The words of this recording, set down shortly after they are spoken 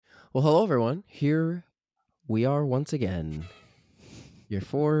Well, hello everyone. Here we are once again. Your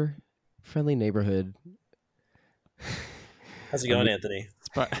four friendly neighborhood. How's it going, Anthony?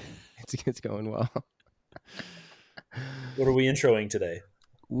 It's going well. What are we introing today?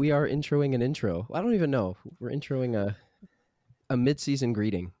 We are introing an intro. I don't even know. We're introing a mid-season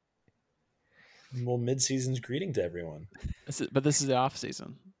greeting. Well, mid-season's greeting to everyone. But this is the off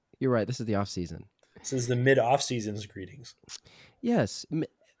season. You're right. This is the off season. This is the mid-off season's greetings. Yes,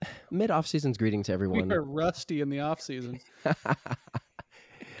 mid-off season's greeting to everyone. We are rusty in the off season.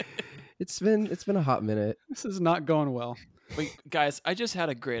 It's been a hot minute. This is not going well. Wait, guys, I just had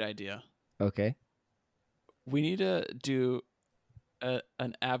a great idea. Okay. We need to do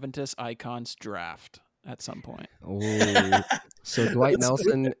an Aventus Icons draft at some point. Oh, so Dwight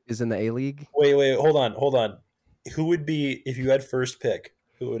Nelson is in the A-League? Wait, hold on. Who would be, if you had first pick,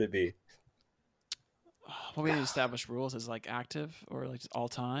 who would it be? Well, we need to establish rules as like active or like all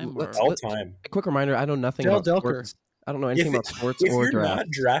time. Let's- All time. A quick reminder, I know nothing Dale about Delker. sports. I don't know anything about sports If or you're draft. not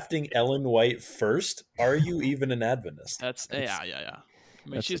drafting Ellen White first, are you even an Adventist? That's yeah. I mean,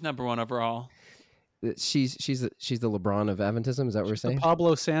 That's- she's number one overall. She's the LeBron of Adventism. Is that what we're The saying?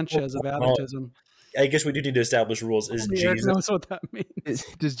 Pablo Sanchez of Well, Adventism. I guess we do need to establish rules. Is Only Eric Jesus knows what that means.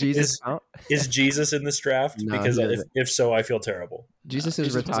 Does Jesus count? is Jesus in this draft? No, Because he if, doesn't. if so, I feel terrible. Jesus No,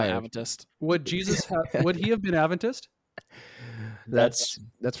 is was an retired. Adventist. Would Jesus would he have been Adventist? That's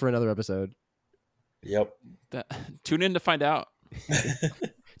for another episode. Yep. Tune in to find out.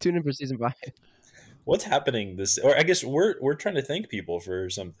 Tune in for season 5. What's happening or I guess we're trying to thank people for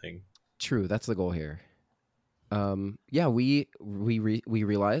something. True, that's the goal here. Yeah, we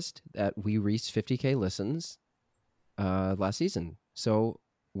realized that we reached 50K listens last season. So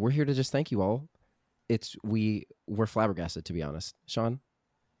we're here to just thank you all. We're flabbergasted, to be honest. Sean,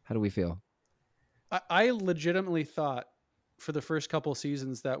 how do we feel? I legitimately thought for the first couple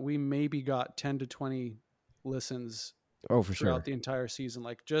seasons that we maybe got 10 to 20 listens Oh, for throughout sure. the entire season.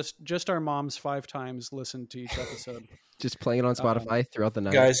 Like just our moms 5 times listened to each episode. Just playing it on Spotify throughout the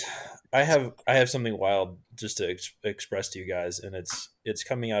night. Guys, I have something wild just to express to you guys, and it's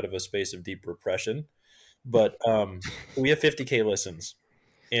coming out of a space of deep repression. But we have 50K listens,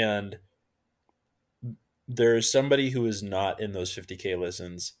 and there's somebody who is not in those 50K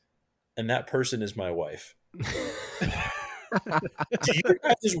listens, and that person is my wife. Do your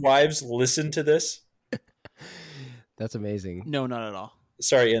guys' wives listen to this? That's amazing. No, not at all.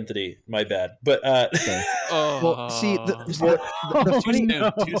 Sorry, Anthony, my bad. But Okay. Oh, Well, see, the funny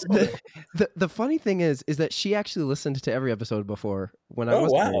the funny thing is that she actually listened to every episode before when I Oh,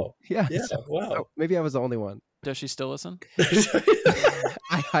 was there. wow. Yeah. yeah, so wow. maybe I was the only one. does she still listen?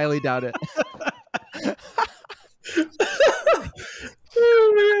 I highly doubt it.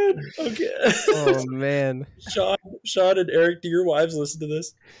 Oh man. Okay. Oh man. Sean and Eric, do your wives listen to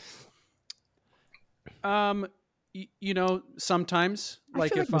this? You know, sometimes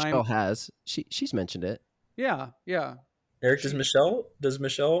like I feel if like Michelle I'm has. She's mentioned it. yeah. Eric, does Michelle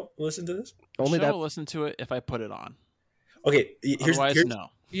listen to this? Only She'll that listen to it if I put it on. Okay, here's Otherwise, no.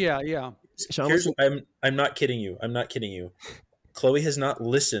 Yeah. Sean here's listened- I'm not kidding you. Chloe has not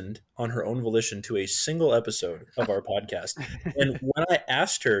listened on her own volition to a single episode of our podcast. And when I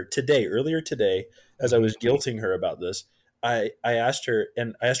asked her earlier today, as I was guilting her about this, I asked her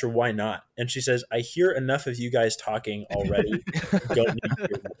why not, and she says, "I hear enough of you guys talking already. Don't need to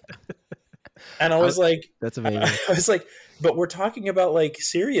hear more." And I was like, That's amazing. I was like, but we're talking about like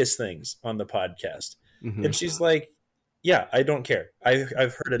serious things on the podcast. Mhm. And she's like, yeah, I don't care. I've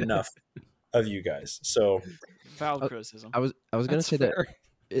heard enough of you guys. So Valid criticism. I was going to That's say fair.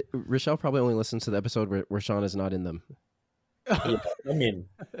 that Rochelle probably only listens to the episode where Sean is not in them. yeah, I mean,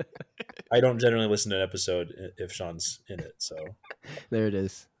 I don't generally listen to an episode if Sean's in it. So There it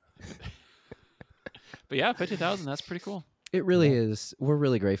is. But yeah, 50,000. That's pretty cool. It really is. We're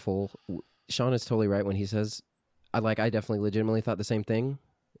really grateful. Sean is totally right when he says, I definitely legitimately thought the same thing.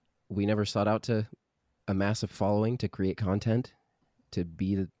 We never sought out to a massive following to create content to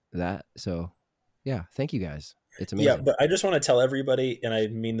be that. So yeah, thank you guys. It's amazing. yeah, but I just want to tell everybody, and I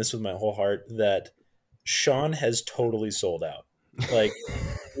mean this with my whole heart, that Sean has totally sold out. Like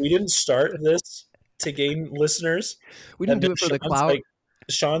we didn't start this to gain listeners. We didn't do it for the Sean's clout. like-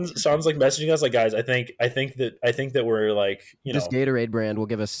 Sean's like messaging us like, guys, I think that we're like, you This know, Gatorade brand will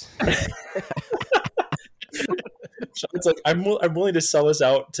give us. Sean's like, I'm willing to sell this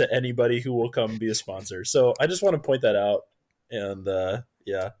out to anybody who will come be a sponsor. So I just want to point that out. And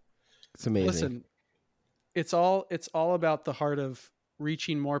yeah, It's amazing. Listen, it's all about the heart of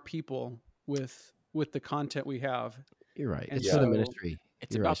reaching more people with the content we have. You're right. And It's for the so- ministry.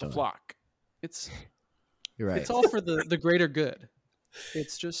 It's You're about right, the Sean. flock. It's You're right. it's all for the greater good.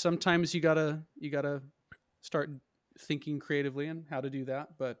 It's just sometimes you gotta start thinking creatively and how to do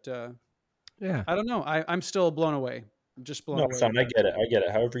that. But Yeah. I don't know. I'm still blown away. I'm just blown No, away. son, I get it. I get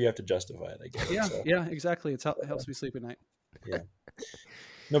it. However you have to justify it, I get it. Yeah, So, yeah, exactly. It helps me sleep at night. yeah.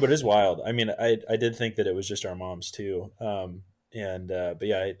 No, but it is wild. I mean, I did think that it was just our moms too. But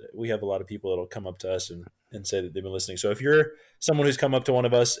yeah, we have a lot of people that'll come up to us and say that they've been listening. So if you're someone who's come up to one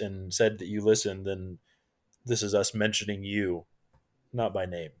of us and said that you listen, then this is us mentioning you, not by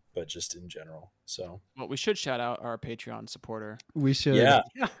name, but just in general. So Well, we should shout out our Patreon supporter. We should. yeah,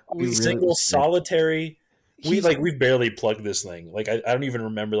 Yeah, We really single should. solitary. He's- We barely plugged this thing. Like I don't even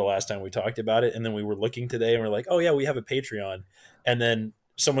remember the last time we talked about it. And then we were looking today and we're like, oh yeah, we have a Patreon. And then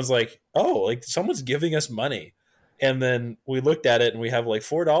someone's like, oh, like someone's giving us money. And then we looked at it and we have like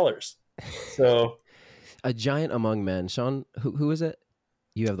 $4. So A giant among men. Sean, who is it?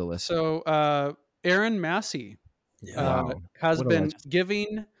 You have the list. So Aaron Massey yeah, Wow. has What a been legend.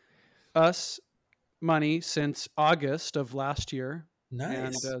 giving us money since August of last year,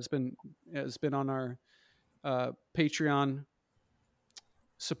 nice. and has been on our Patreon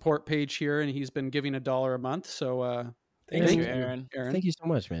support page here, and he's been giving $1 a month. So Thank Thank you. you, Aaron. Thank you so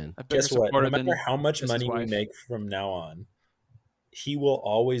much, man. A bigger Guess what? No supporter matter than how much just his money we wife. make from now on, he will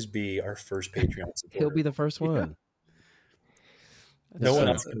always be our first Patreon supporter. He'll be the first Yeah. one. No one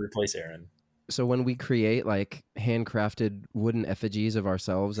So- else can replace Aaron. So when we create like handcrafted wooden effigies of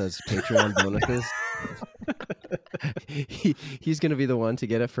ourselves as Patreon bonuses, he's going to be the one to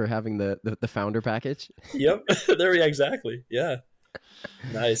get it for having the founder package. Yep. There we exactly. Yeah.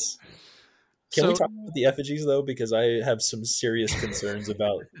 Nice. Can we So- talk about the effigies though? Because I have some serious concerns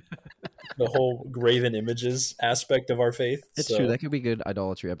about the whole graven images aspect of our faith. It's So, true. That could be a good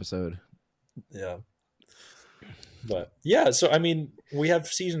idolatry episode. yeah. But yeah, so I mean, we have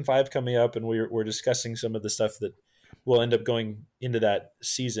season 5 coming up, and we're discussing some of the stuff that will end up going into that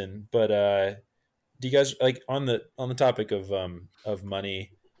season. But do you guys like on the topic of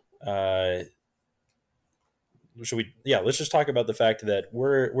money? Should we? Yeah, let's just talk about the fact that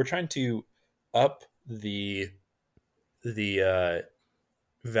we're trying to up the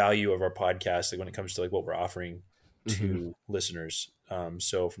value of our podcast, like when it comes to like what we're offering to listeners.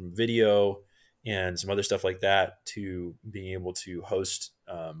 So from video and some other stuff like that to being able to host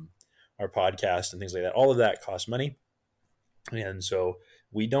our podcast and things like that. All of that costs money. And so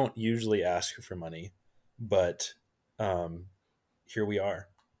we don't usually ask for money, but here we are,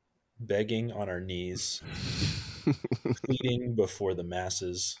 begging on our knees, pleading before the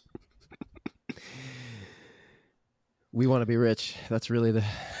masses. We want to be rich. That's really the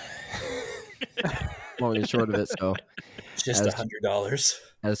long and short of it. So Just As- $100.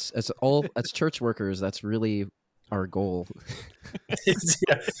 as church workers, that's really our goal.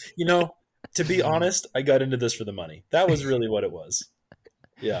 Yeah. You know, to be honest, I got into this for the money. That was really what it was.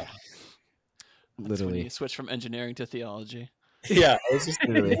 Yeah. That's when Literally. you switch from engineering to theology. Yeah. I was just,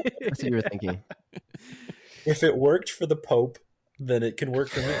 Literally. That's what you were thinking. if it worked for the Pope, then it can work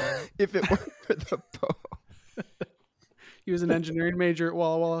for me. If it weren't for the Pope. he was an engineering major at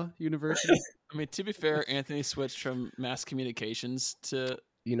Walla Walla University. I mean, to be fair, Anthony switched from mass communications to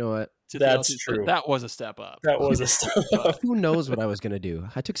You know what? That's theology, so true. that was a step up. That was a step. Who knows what I was going to do?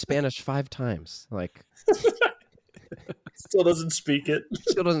 I took Spanish 5 times. Like, Still doesn't speak it.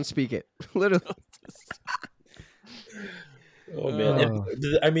 still doesn't speak it. Literally. Oh man.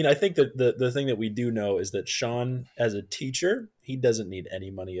 I mean, I think that the thing that we do know is that Sean, as a teacher, he doesn't need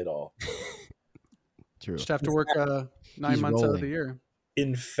any money at all. True. Just have to work 9 He's months out of rolling. the year.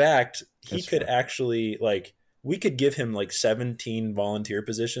 In fact, he That's could true. actually like we could give him like 17 volunteer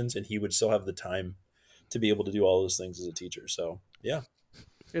positions and he would still have the time to be able to do all those things as a teacher. So yeah.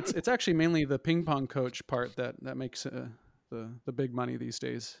 It's actually mainly the ping pong coach part that makes the big money these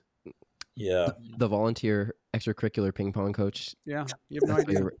days. Yeah. The volunteer extracurricular ping pong coach. Yeah, you have no That's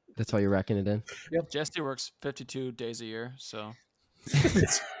how idea. that's how you're racking it in. Jesse works 52 days a year, so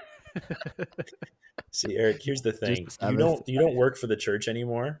See, Eric, here's the thing. Just You don't work for the church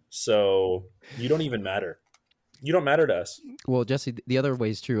anymore, so you don't even matter. You don't matter to us. Well, Jesse, the other way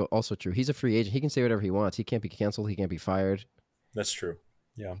is true. Also true. He's a free agent. He can say whatever he wants. He can't be canceled. He can't be fired. That's true.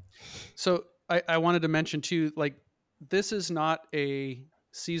 Yeah. So I wanted to mention too, like this is not a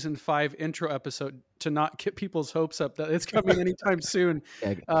season 5 intro episode to not get people's hopes up that it's coming anytime soon.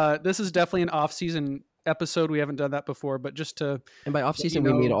 Yeah. This is definitely an off-season episode. We haven't done that before, but just to And by off season,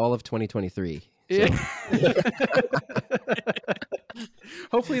 you we mean know- all of 2023.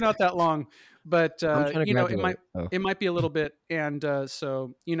 hopefully not that long, but I'm trying to you know, graduate. Oh. it might be a little bit. And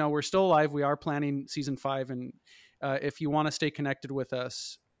so, you know, we're still alive. We are planning season 5. And if you want to stay connected with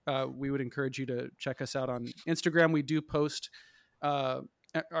us, we would encourage you to check us out on Instagram. We do post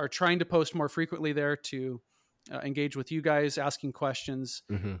are trying to post more frequently there to engage with you guys, asking questions,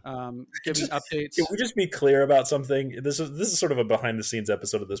 giving updates. Can we just be clear about something? This is sort of a behind the scenes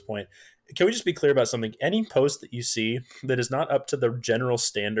episode at this point. Can we just be clear about something? Any post that you see that is not up to the general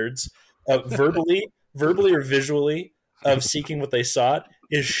standards of verbally or visually of seeking what they sought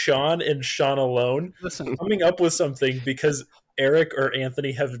is Sean and Sean alone coming up with something because Eric or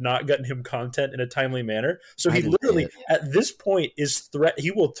Anthony have not gotten him content in a timely manner. So he literally, at this point,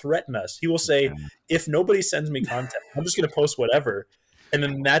 he will threaten us. He will say, if nobody sends me content, I'm just going to post whatever. And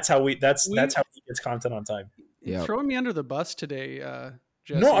then that's how he gets content on time. You're throwing me under the bus today,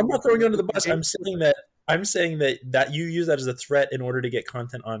 Jesse. No, I'm not throwing you under the bus. I'm saying that you use that as a threat in order to get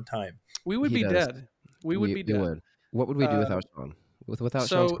content on time. We would be dead. We would be dead. What would we do without Sean? Without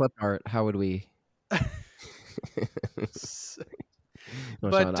Sean's clip art, how would we?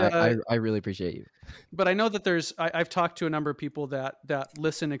 But Sean, I really appreciate you. But I know that I've talked to a number of people that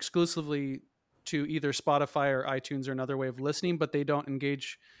listen exclusively to either Spotify or iTunes or another way of listening, but they don't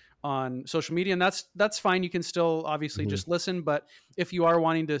engage on social media, and that's fine. You can still obviously just listen, but if you are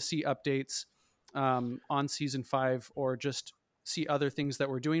wanting to see updates on season 5 or just see other things that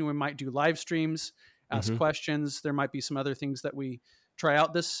we're doing, we might do live streams, ask questions. There might be some other things that we try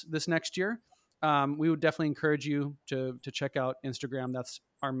out this next year. We would definitely encourage you to check out Instagram. That's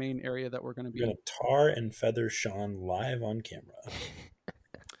our main area that we're going to be. We're going to tar and feather Sean live on camera.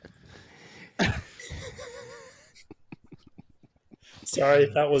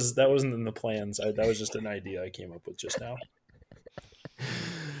 Sorry, that wasn't in the plans. That was just an idea I came up with just now.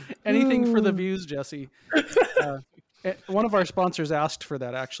 Anything for the views, Jesse. One of our sponsors asked for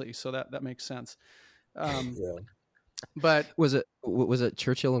that, actually, so that makes sense. But was it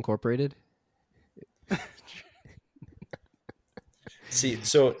Churchill Incorporated? See,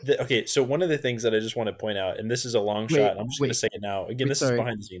 so one of the things that I just want to point out, and this is a long shot, and I'm just going to say it now. Again, this is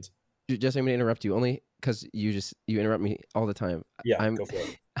behind the scenes. Jesse, I'm going to interrupt you only because you interrupt me all the time. Yeah, go for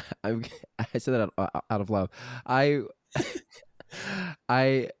it. I said that out of love. I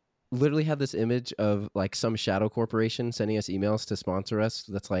literally had this image of like some shadow corporation sending us emails to sponsor us.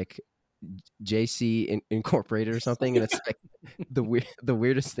 That's like JC Incorporated or something, and it's like the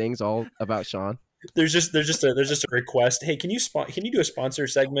weirdest things all about Sean. There's just a request. Hey, can you do a sponsor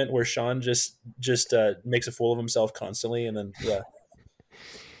segment where Sean just makes a fool of himself constantly, and then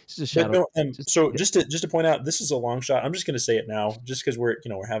just to point out, this is a long shot. I'm just going to say it now, just because we're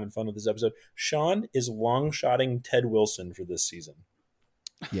having fun with this episode. Sean is long shotting Ted Wilson for this season.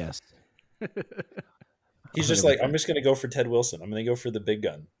 Yes. He's just like, I'm just going to go for Ted Wilson. I'm going to go for the big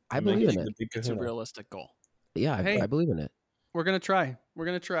gun. I believe in it. It's a realistic goal. Yeah, I believe in it. We're gonna try.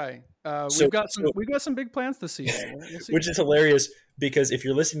 We've got some big plans this season. We'll which is hilarious because if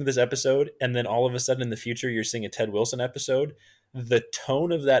you're listening to this episode and then all of a sudden in the future you're seeing a Ted Wilson episode, the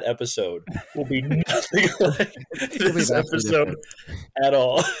tone of that episode will be nothing like this episode at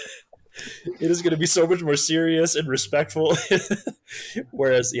all. It is going to be so much more serious and respectful.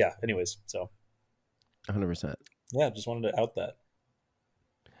 Whereas, anyways, so 100%. Yeah, just wanted to out that.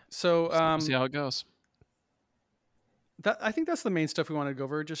 So see how it goes. I think that's the main stuff we wanted to go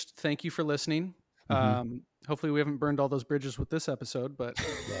over. Just thank you for listening. Hopefully we haven't burned all those bridges with this episode, but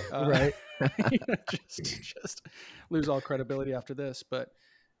right. just lose all credibility after this. But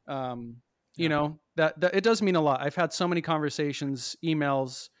you know, that it does mean a lot. I've had so many conversations,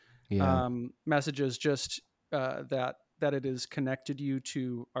 emails, messages, just that it has connected you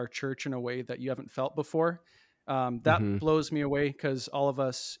to our church in a way that you haven't felt before. That blows me away because all of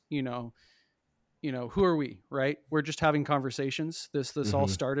us, you know, who are we, right? We're just having conversations. This all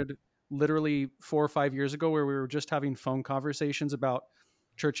started literally 4 or 5 years ago where we were just having phone conversations about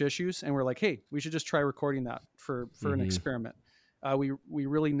church issues. And we're like, hey, we should just try recording that for an experiment. We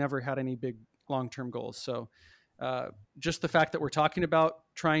really never had any big long-term goals. So just the fact that we're talking about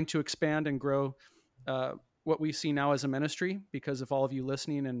trying to expand and grow what we see now as a ministry, because of all of you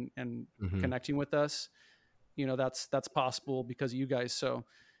listening and connecting with us, you know, that's possible because of you guys. So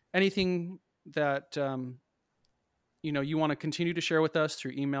anything that, you know, you want to continue to share with us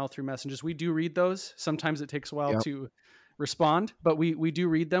through email, through messages, we do read those. Sometimes it takes a while to respond, but we do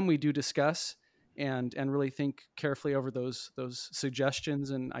read them. We do discuss and really think carefully over those suggestions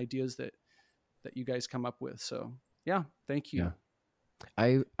and ideas that you guys come up with. So thank you.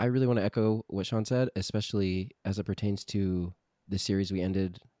 I really want to echo what Sean said, especially as it pertains to the series we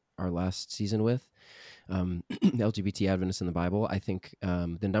ended our last season with, LGBT Adventists in the Bible. I think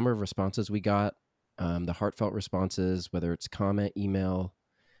the number of responses we got, the heartfelt responses, whether it's comment, email,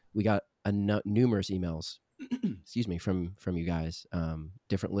 we got numerous emails, excuse me, from you guys,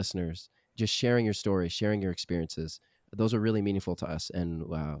 different listeners, just sharing your stories, sharing your experiences. those are really meaningful to us, and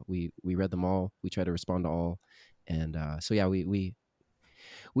we read them all. We try to respond to all, and so yeah, we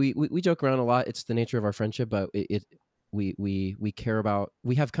joke around a lot. It's the nature of our friendship, but we care about.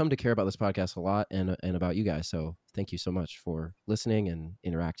 We have come to care about this podcast a lot, and about you guys. So thank you so much for listening and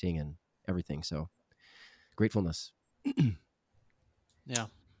interacting and everything. So gratefulness. Yeah.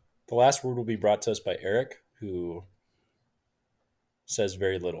 The last word will be brought to us by Eric, who says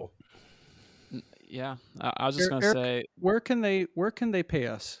very little. Yeah, I was just going to say, where can they pay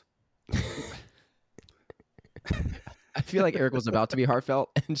us? I feel like Eric was about to be heartfelt,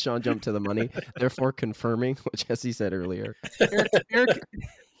 and Sean jumped to the money, therefore confirming what Jesse said earlier. Eric,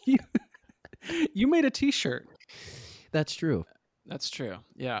 you made a T-shirt. That's true. That's true.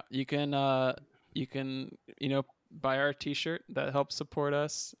 Yeah, you can buy our T-shirt. That helps support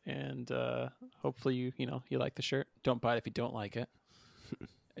us, and hopefully you like the shirt. Don't buy it if you don't like it.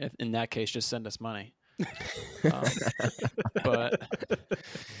 If, in that case, just send us money. But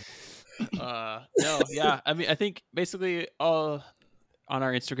no, yeah. I mean, I think basically all on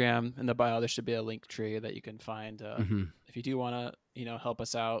our Instagram in the bio there should be a link tree that you can find if you do want to help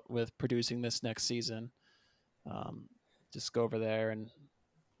us out with producing this next season. Just go over there, and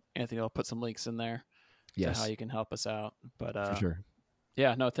Anthony will put some links in there to how you can help us out. But for sure.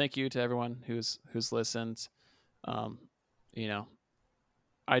 Yeah, no, thank you to everyone who's listened.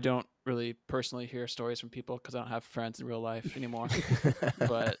 I don't really personally hear stories from people because I don't have friends in real life anymore.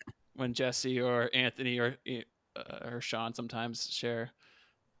 But when Jesse or Anthony or Sean sometimes share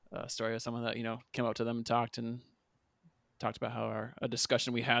a story of someone that came up to them and talked about how a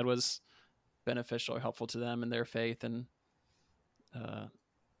discussion we had was beneficial or helpful to them in their faith and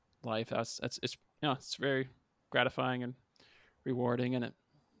life, it's very gratifying and rewarding, and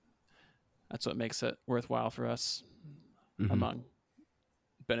that's what makes it worthwhile for us among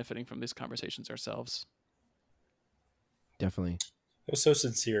benefiting from these conversations ourselves. Definitely. That was so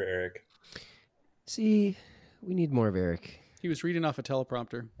sincere, Eric. See, we need more of Eric. He was reading off a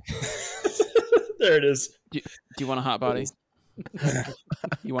teleprompter. There it is. Do you want a hot body?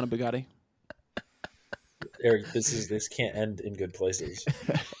 You want a Bugatti? Eric, this can't end in good places.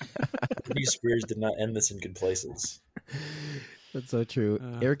 Britney Spears did not end this in good places. That's so true.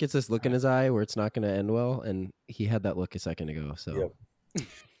 Eric gets this look in his eye where it's not going to end well, and he had that look a second ago. So, yep.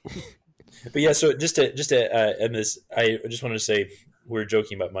 But yeah, so just to end this, I just wanted to say we're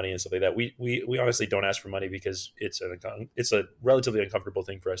joking about money and stuff like that. We honestly don't ask for money because it's a relatively uncomfortable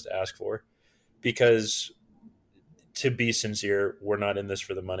thing for us to ask for. Because to be sincere, we're not in this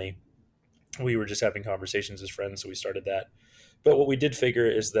for the money. We were just having conversations as friends, so we started that. But what we did figure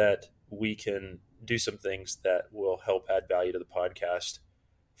is that we can do some things that will help add value to the podcast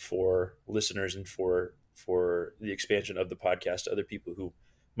for listeners and for the expansion of the podcast to other people who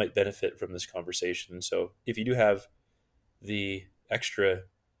might benefit from this conversation. So if you do have the extra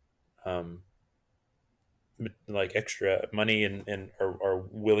extra money and are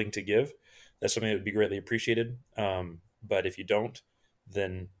willing to give, that's something that would be greatly appreciated. But if you don't,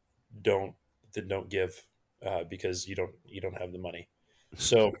 then don't give because you don't have the money.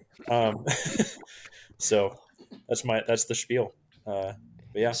 So so that's the spiel. But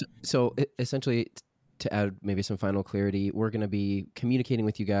yeah. So essentially, to add maybe some final clarity, we're going to be communicating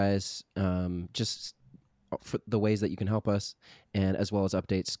with you guys just for the ways that you can help us, and as well as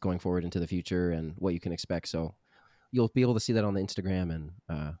updates going forward into the future and what you can expect. So you'll be able to see that on the Instagram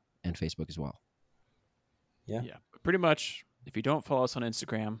and Facebook as well. Yeah. Pretty much. If you don't follow us on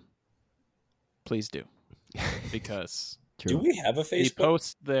Instagram, please do, because do we have a Facebook? We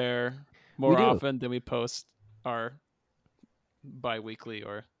post there more often than we post our bi-weekly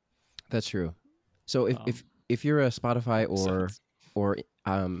or. That's true. So if you're a Spotify or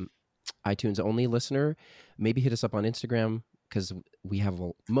iTunes only listener, maybe hit us up on Instagram because we have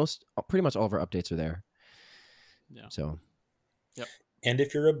pretty much all of our updates are there. Yeah. So. Yep. And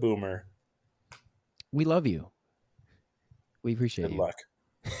if you're a boomer, we love you. We appreciate you. Good luck.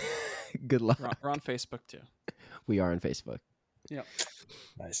 Good luck. We're on Facebook too. We are on Facebook. Yep.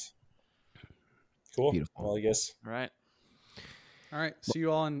 Nice. Cool. Beautiful. Well, I guess. All right. All right. See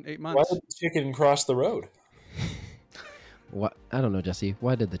you all in 8 Why months. did the chicken cross the road? What? I don't know, Jesse.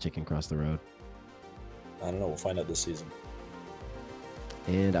 Why did the chicken cross the road? I don't know. We'll find out this season.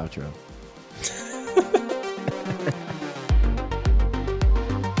 And outro.